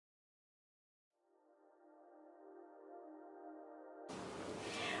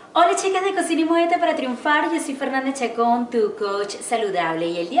Hola chicas de Cocina y Muévete para Triunfar, yo soy Fernanda Chacón, tu coach saludable,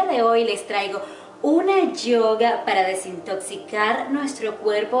 y el día de hoy les traigo una yoga para desintoxicar nuestro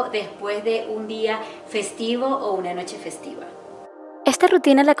cuerpo después de un día festivo o una noche festiva. Esta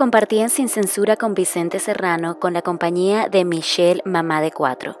rutina la compartí en Sin Censura con Vicente Serrano con la compañía de Michelle, mamá de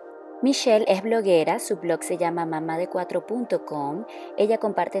 4. Michelle es bloguera, su blog se llama mamadecua4.com. Ella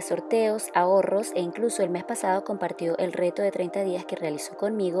comparte sorteos, ahorros e incluso el mes pasado compartió el reto de 30 días que realizó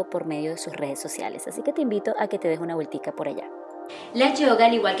conmigo por medio de sus redes sociales. Así que te invito a que te des una vueltica por allá. La yoga,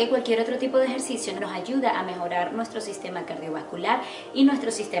 al igual que cualquier otro tipo de ejercicio, nos ayuda a mejorar nuestro sistema cardiovascular y nuestro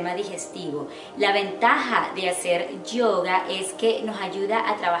sistema digestivo. La ventaja de hacer yoga es que nos ayuda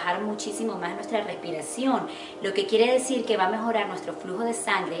a trabajar muchísimo más nuestra respiración, lo que quiere decir que va a mejorar nuestro flujo de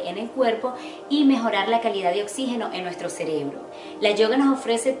sangre en el cuerpo y mejorar la calidad de oxígeno en nuestro cerebro. La yoga nos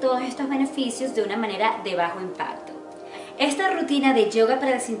ofrece todos estos beneficios de una manera de bajo impacto. Esta rutina de yoga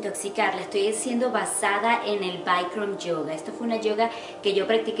para desintoxicar la estoy haciendo basada en el Bikram yoga. Esto fue una yoga que yo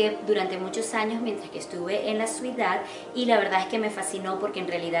practiqué durante muchos años mientras que estuve en la ciudad y la verdad es que me fascinó porque en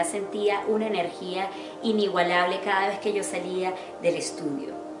realidad sentía una energía inigualable cada vez que yo salía del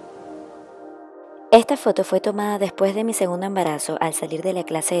estudio. Esta foto fue tomada después de mi segundo embarazo al salir de la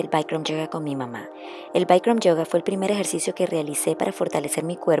clase del Bikram yoga con mi mamá. El Bikram yoga fue el primer ejercicio que realicé para fortalecer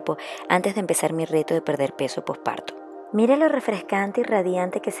mi cuerpo antes de empezar mi reto de perder peso posparto. Mira lo refrescante y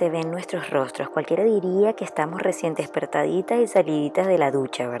radiante que se ve en nuestros rostros. Cualquiera diría que estamos recién despertaditas y saliditas de la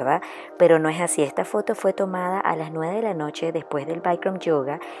ducha, ¿verdad? Pero no es así. Esta foto fue tomada a las 9 de la noche después del Bikram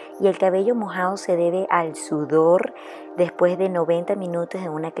yoga y el cabello mojado se debe al sudor después de 90 minutos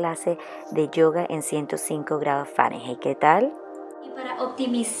en una clase de yoga en 105 grados Fahrenheit. ¿Qué tal? Y para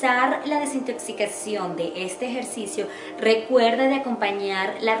optimizar la desintoxicación de este ejercicio, recuerda de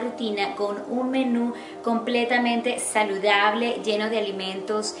acompañar la rutina con un menú completamente saludable, lleno de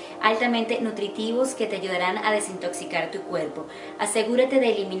alimentos altamente nutritivos que te ayudarán a desintoxicar tu cuerpo. Asegúrate de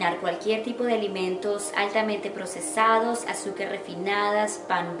eliminar cualquier tipo de alimentos altamente procesados, azúcar refinadas,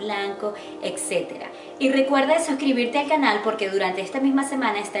 pan blanco, etc. Y recuerda de suscribirte al canal porque durante esta misma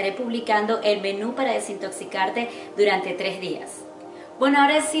semana estaré publicando el menú para desintoxicarte durante 3 días. Bueno,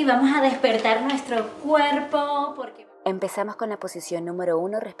 ahora sí, vamos a despertar nuestro cuerpo porque... Empezamos con la posición número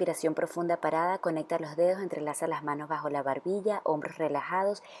 1, respiración profunda parada. Conecta los dedos, entrelaza las manos bajo la barbilla, hombros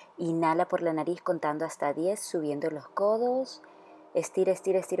relajados. Inhala por la nariz contando hasta 10, subiendo los codos. Estira,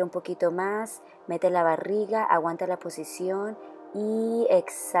 estira, estira un poquito más. Mete la barriga, aguanta la posición y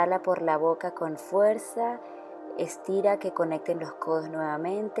exhala por la boca con fuerza. Estira que conecten los codos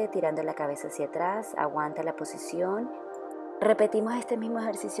nuevamente, tirando la cabeza hacia atrás. Aguanta la posición. Repetimos este mismo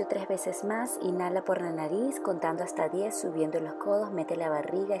ejercicio 3 veces más. Inhala por la nariz, contando hasta 10, subiendo los codos, mete la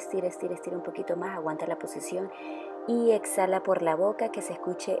barriga, estira, estira, estira un poquito más, aguanta la posición y exhala por la boca, que se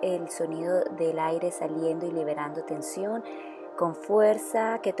escuche el sonido del aire saliendo y liberando tensión. Con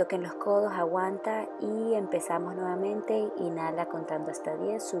fuerza, que toquen los codos, aguanta y empezamos nuevamente. Inhala contando hasta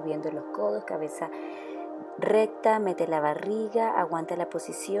 10, subiendo los codos, cabeza recta, mete la barriga, aguanta la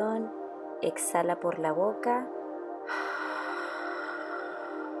posición, exhala por la boca.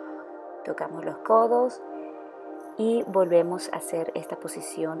 Tocamos los codos y volvemos a hacer esta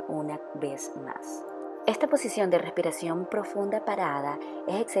posición una vez más. Esta posición de respiración profunda parada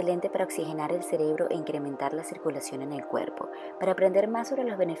es excelente para oxigenar el cerebro e incrementar la circulación en el cuerpo. Para aprender más sobre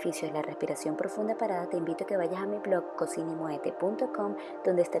los beneficios de la respiración profunda parada, te invito a que vayas a mi blog cocinamuévete.com,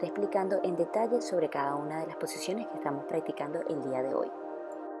 donde estaré explicando en detalle sobre cada una de las posiciones que estamos practicando el día de hoy.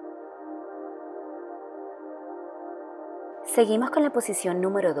 Seguimos con la posición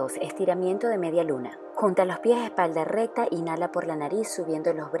número 2, estiramiento de media luna. Junta los pies a espalda recta, inhala por la nariz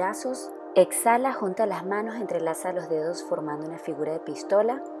subiendo los brazos. Exhala, junta las manos, entrelaza los dedos formando una figura de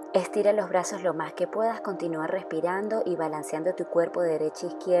pistola. Estira los brazos lo más que puedas, continúa respirando y balanceando tu cuerpo de derecha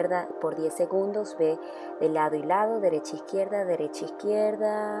a izquierda por 10 segundos. Ve de lado y lado, derecha a izquierda, derecha a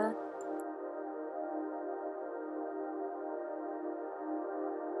izquierda.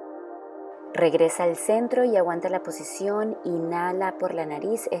 Regresa al centro y aguanta la posición. Inhala por la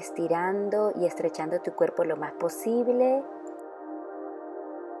nariz, estirando y estrechando tu cuerpo lo más posible.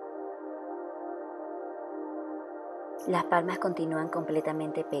 Las palmas continúan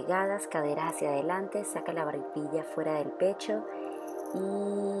completamente pegadas, caderas hacia adelante, saca la barbilla fuera del pecho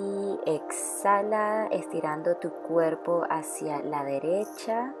y exhala estirando tu cuerpo hacia la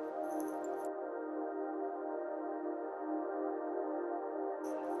derecha.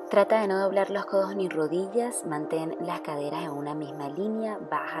 Trata de no doblar los codos ni rodillas, mantén las caderas en una misma línea,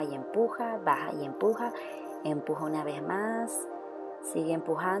 baja y empuja, empuja una vez más, sigue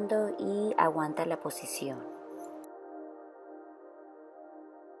empujando y aguanta la posición.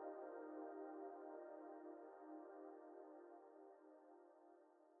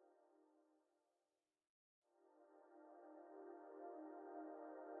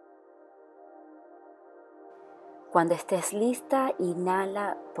 Cuando estés lista,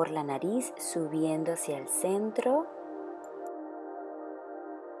 inhala por la nariz, subiendo hacia el centro.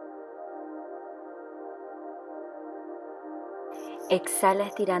 Exhala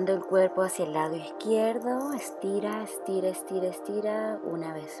estirando el cuerpo hacia el lado izquierdo. Estira, estira, estira, estira.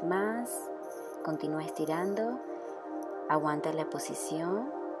 Una vez más. Continúa estirando. Aguanta la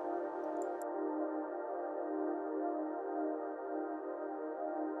posición.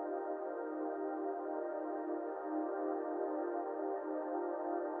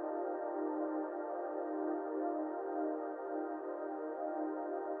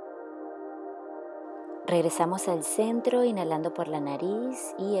 Regresamos al centro, inhalando por la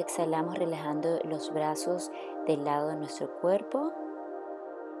nariz y exhalamos relajando los brazos del lado de nuestro cuerpo.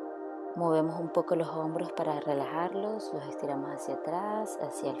 Movemos un poco los hombros para relajarlos, los estiramos hacia atrás,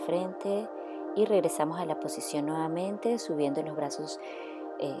 hacia el frente y regresamos a la posición nuevamente, subiendo los brazos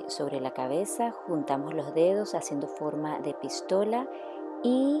sobre la cabeza, juntamos los dedos haciendo forma de pistola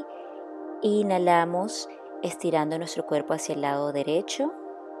y inhalamos estirando nuestro cuerpo hacia el lado derecho.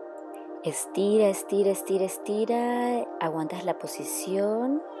 Estira, estira, estira, estira, aguantas la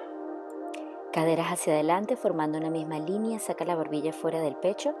posición, caderas hacia adelante formando una misma línea, saca la barbilla fuera del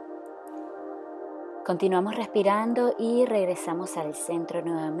pecho. Continuamos respirando y regresamos al centro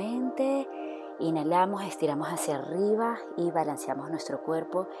nuevamente. Inhalamos, estiramos hacia arriba y balanceamos nuestro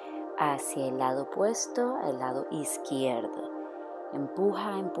cuerpo hacia el lado opuesto, el lado izquierdo.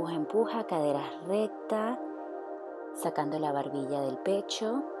 Empuja, empuja, empuja, caderas rectas, sacando la barbilla del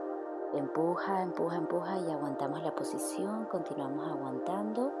pecho. Empuja, empuja, empuja y aguantamos la posición, continuamos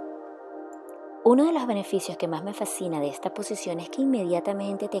aguantando. Uno de los beneficios que más me fascina de esta posición es que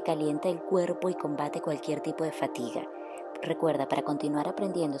inmediatamente te calienta el cuerpo y combate cualquier tipo de fatiga. Recuerda, para continuar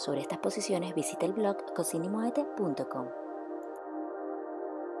aprendiendo sobre estas posiciones, visita el blog cocinamuévete.com.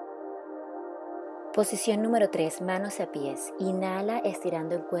 Posición número 3, manos a pies. Inhala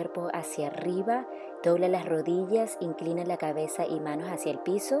estirando el cuerpo hacia arriba, dobla las rodillas, inclina la cabeza y manos hacia el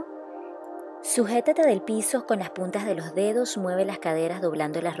piso. Sujétate del piso con las puntas de los dedos, mueve las caderas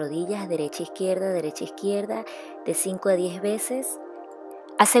doblando las rodillas, derecha, izquierda, de 5 a 10 veces.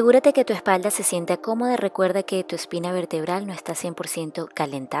 Asegúrate que tu espalda se sienta cómoda, recuerda que tu espina vertebral no está 100%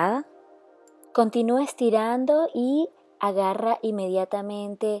 calentada. Continúa estirando y agarra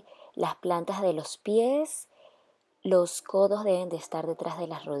inmediatamente las plantas de los pies, los codos deben de estar detrás de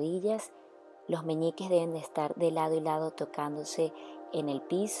las rodillas, los meñiques deben de estar de lado y lado tocándose en el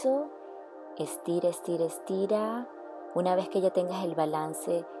piso. Estira, estira, estira. Una vez que ya tengas el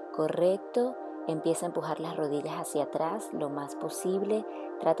balance correcto, empieza a empujar las rodillas hacia atrás lo más posible.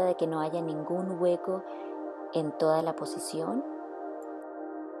 Trata de que no haya ningún hueco en toda la posición.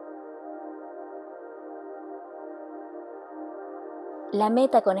 La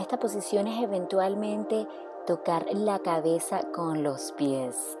meta con esta posición es eventualmente tocar la cabeza con los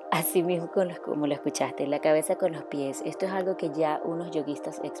pies, así mismo como lo escuchaste, la cabeza con los pies. Esto es algo que ya unos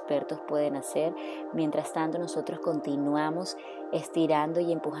yoguistas expertos pueden hacer. Mientras tanto, nosotros continuamos estirando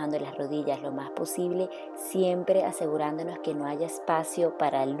y empujando las rodillas lo más posible, siempre asegurándonos que no haya espacio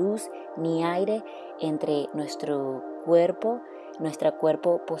para luz ni aire entre nuestro cuerpo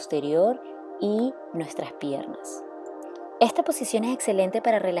posterior y nuestras piernas. Esta posición es excelente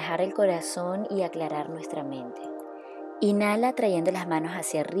para relajar el corazón y aclarar nuestra mente. Inhala trayendo las manos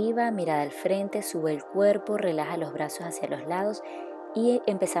hacia arriba, mirada al frente, sube el cuerpo, relaja los brazos hacia los lados y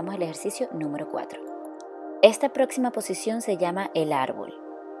empezamos el ejercicio número 4. Esta próxima posición se llama el árbol.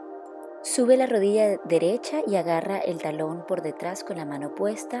 Sube la rodilla derecha y agarra el talón por detrás con la mano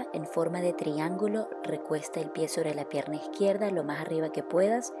opuesta en forma de triángulo. Recuesta el pie sobre la pierna izquierda lo más arriba que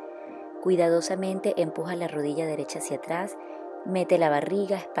puedas. Cuidadosamente empuja la rodilla derecha hacia atrás, mete la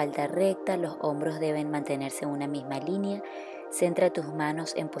barriga, espalda recta, los hombros deben mantenerse en una misma línea. Centra tus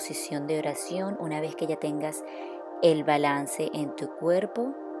manos en posición de oración una vez que ya tengas el balance en tu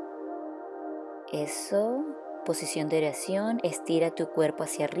cuerpo. Eso, posición de oración, estira tu cuerpo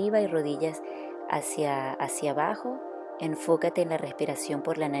hacia arriba y rodillas hacia abajo. Enfócate en la respiración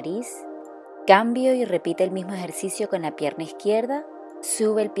por la nariz. Cambio y repite el mismo ejercicio con la pierna izquierda.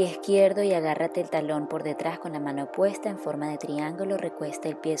 Sube el pie izquierdo y agárrate el talón por detrás con la mano opuesta en forma de triángulo. Recuesta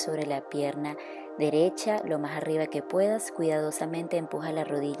el pie sobre la pierna derecha lo más arriba que puedas. Cuidadosamente empuja la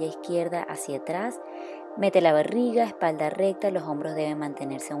rodilla izquierda hacia atrás. Mete la barriga, espalda recta, los hombros deben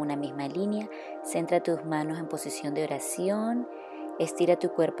mantenerse en una misma línea. Centra tus manos en posición de oración. Estira tu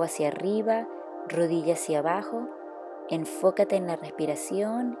cuerpo hacia arriba, rodilla hacia abajo. Enfócate en la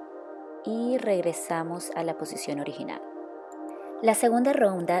respiración y regresamos a la posición original. La segunda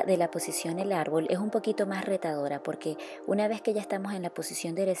ronda de la posición el árbol es un poquito más retadora porque una vez que ya estamos en la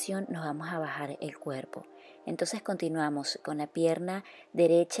posición de erección nos vamos a bajar el cuerpo. Entonces continuamos con la pierna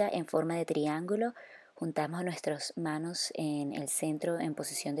derecha en forma de triángulo, juntamos nuestras manos en el centro en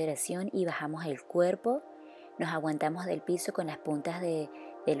posición de erección y bajamos el cuerpo, nos aguantamos del piso con las puntas de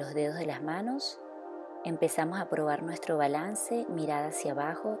los dedos de las manos. Empezamos a probar nuestro balance, mirada hacia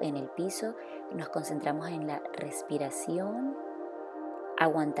abajo en el piso, nos concentramos en la respiración.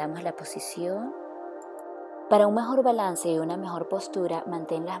 Aguantamos la posición. Para un mejor balance y una mejor postura,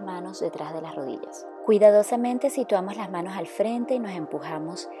 mantén las manos detrás de las rodillas. Cuidadosamente situamos las manos al frente y nos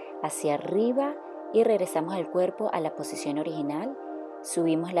empujamos hacia arriba y regresamos el cuerpo a la posición original.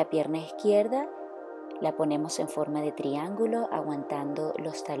 Subimos la pierna izquierda, la ponemos en forma de triángulo, aguantando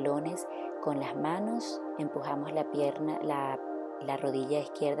los talones con las manos. Empujamos la pierna, la rodilla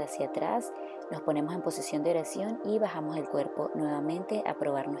izquierda hacia atrás, nos ponemos en posición de oración y bajamos el cuerpo nuevamente a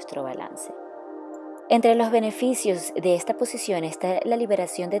probar nuestro balance. Entre los beneficios de esta posición está la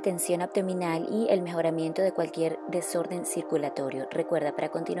liberación de tensión abdominal y el mejoramiento de cualquier desorden circulatorio. Recuerda, para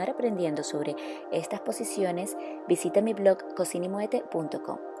continuar aprendiendo sobre estas posiciones, visita mi blog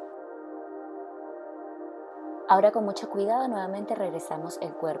cocinamuévete.com. Ahora con mucho cuidado nuevamente regresamos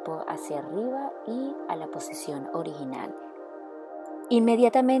el cuerpo hacia arriba y a la posición original.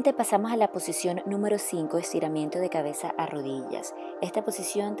 Inmediatamente pasamos a la posición número 5, estiramiento de cabeza a rodillas. Esta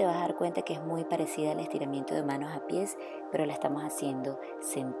posición te vas a dar cuenta que es muy parecida al estiramiento de manos a pies, pero la estamos haciendo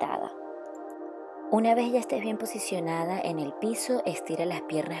sentada. Una vez ya estés bien posicionada en el piso, estira las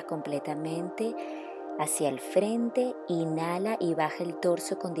piernas completamente hacia el frente, inhala y baja el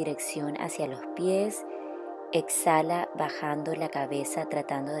torso con dirección hacia los pies. Exhala bajando la cabeza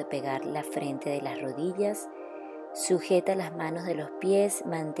tratando de pegar la frente de las rodillas. Sujeta las manos de los pies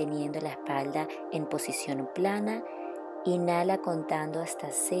manteniendo la espalda en posición plana. Inhala contando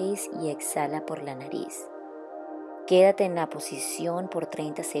hasta 6 y exhala por la nariz. Quédate en la posición por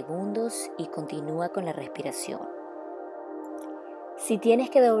 30 segundos y continúa con la respiración. Si tienes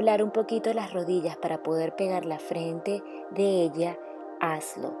que doblar un poquito las rodillas para poder pegar la frente de ella,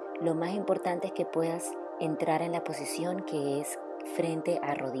 hazlo. Lo más importante es que puedas entrar en la posición que es frente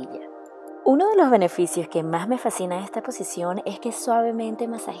a rodilla. Uno de los beneficios que más me fascina de esta posición es que suavemente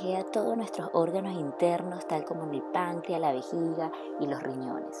masajea todos nuestros órganos internos, tal como el páncreas, la vejiga y los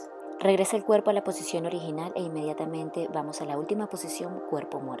riñones. Regresa el cuerpo a la posición original e inmediatamente vamos a la última posición,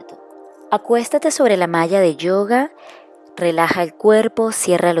 cuerpo muerto. Acuéstate sobre la malla de yoga, relaja el cuerpo,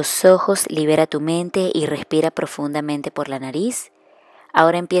 cierra los ojos, libera tu mente y respira profundamente por la nariz.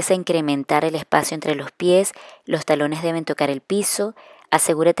 Ahora empieza a incrementar el espacio entre los pies, los talones deben tocar el piso.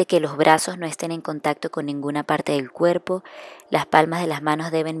 Asegúrate que los brazos no estén en contacto con ninguna parte del cuerpo, las palmas de las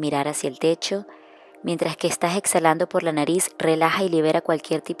manos deben mirar hacia el techo. Mientras que estás exhalando por la nariz, relaja y libera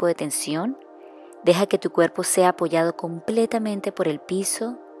cualquier tipo de tensión. Deja que tu cuerpo sea apoyado completamente por el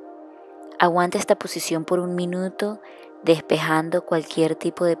piso. Aguanta esta posición por 1 minuto, despejando cualquier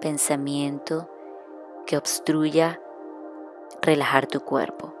tipo de pensamiento que obstruya relajar tu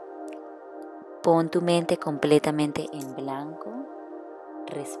cuerpo. Pon tu mente completamente en blanco.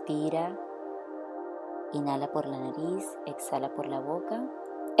 Respira, inhala por la nariz, exhala por la boca.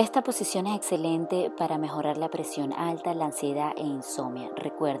 Esta posición es excelente para mejorar la presión alta, la ansiedad e insomnio.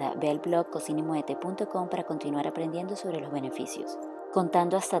 Recuerda, ve al blog cocinamuévete.com para continuar aprendiendo sobre los beneficios.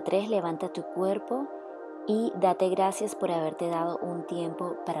 Contando hasta 3, levanta tu cuerpo y date gracias por haberte dado un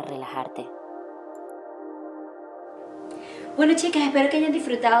tiempo para relajarte. Bueno, chicas, espero que hayan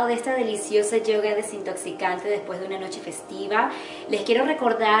disfrutado de esta deliciosa yoga desintoxicante después de una noche festiva. Les quiero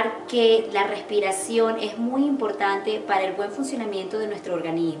recordar que la respiración es muy importante para el buen funcionamiento de nuestro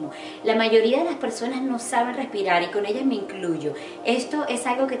organismo. La mayoría de las personas no saben respirar y con ellas me incluyo. Esto es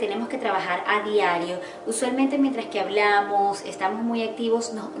algo que tenemos que trabajar a diario. Usualmente mientras que hablamos, estamos muy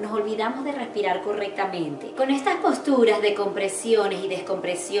activos, nos olvidamos de respirar correctamente. Con estas posturas de compresiones y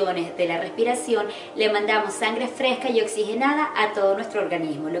descompresiones de la respiración, le mandamos sangre fresca y oxigenada a todo nuestro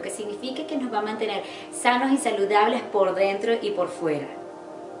organismo, lo que significa que nos va a mantener sanos y saludables por dentro y por fuera.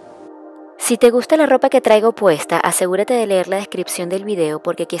 Si te gusta la ropa que traigo puesta, asegúrate de leer la descripción del video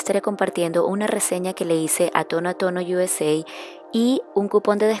porque aquí estaré compartiendo una reseña que le hice a Tono USA y un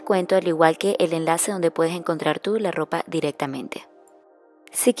cupón de descuento, al igual que el enlace donde puedes encontrar tú la ropa directamente.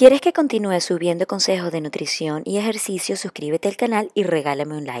 Si quieres que continúe subiendo consejos de nutrición y ejercicio, suscríbete al canal y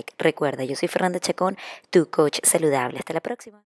regálame un like. Recuerda, yo soy Fernanda Chacón, tu coach saludable. Hasta la próxima.